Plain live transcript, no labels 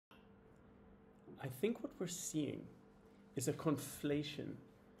I think what we're seeing is a conflation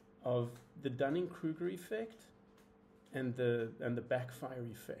of the Dunning-Kruger effect and the backfire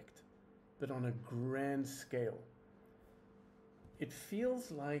effect, but on a grand scale. It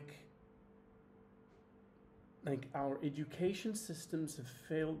feels like our education systems have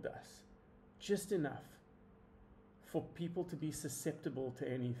failed us just enough for people to be susceptible to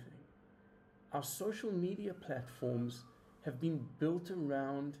anything. Our social media platforms have been built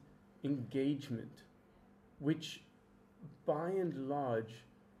around engagement, which by and large,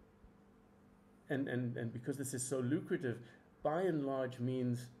 and because this is so lucrative, by and large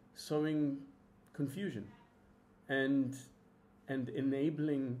means sowing confusion and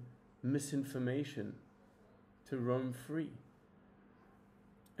enabling misinformation to roam free.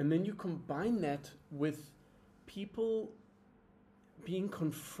 And then you combine that with people being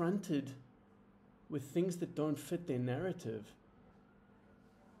confronted with things that don't fit their narrative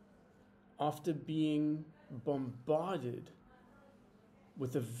after being bombarded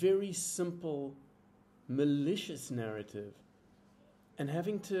with a very simple, malicious narrative and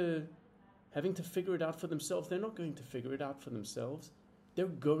having to figure it out for themselves. They're not going to figure it out for themselves. They're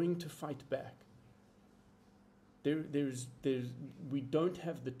going to fight back. We don't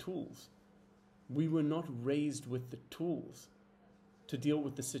have the tools. We were not raised with the tools to deal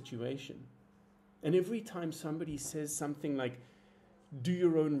with the situation. And every time somebody says something like, do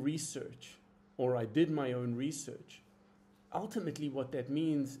your own research, or I did my own research, ultimately what that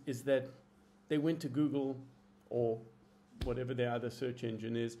means is that they went to Google or whatever their other search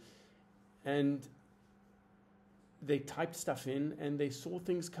engine is, and they typed stuff in and they saw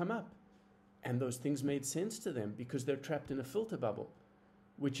things come up. And those things made sense to them because they're trapped in a filter bubble,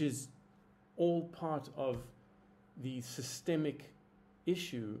 which is all part of the systemic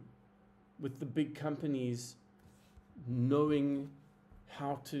issue with the big companies knowing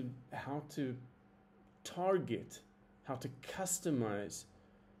how to target, how to customize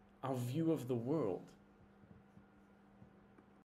our view of the world.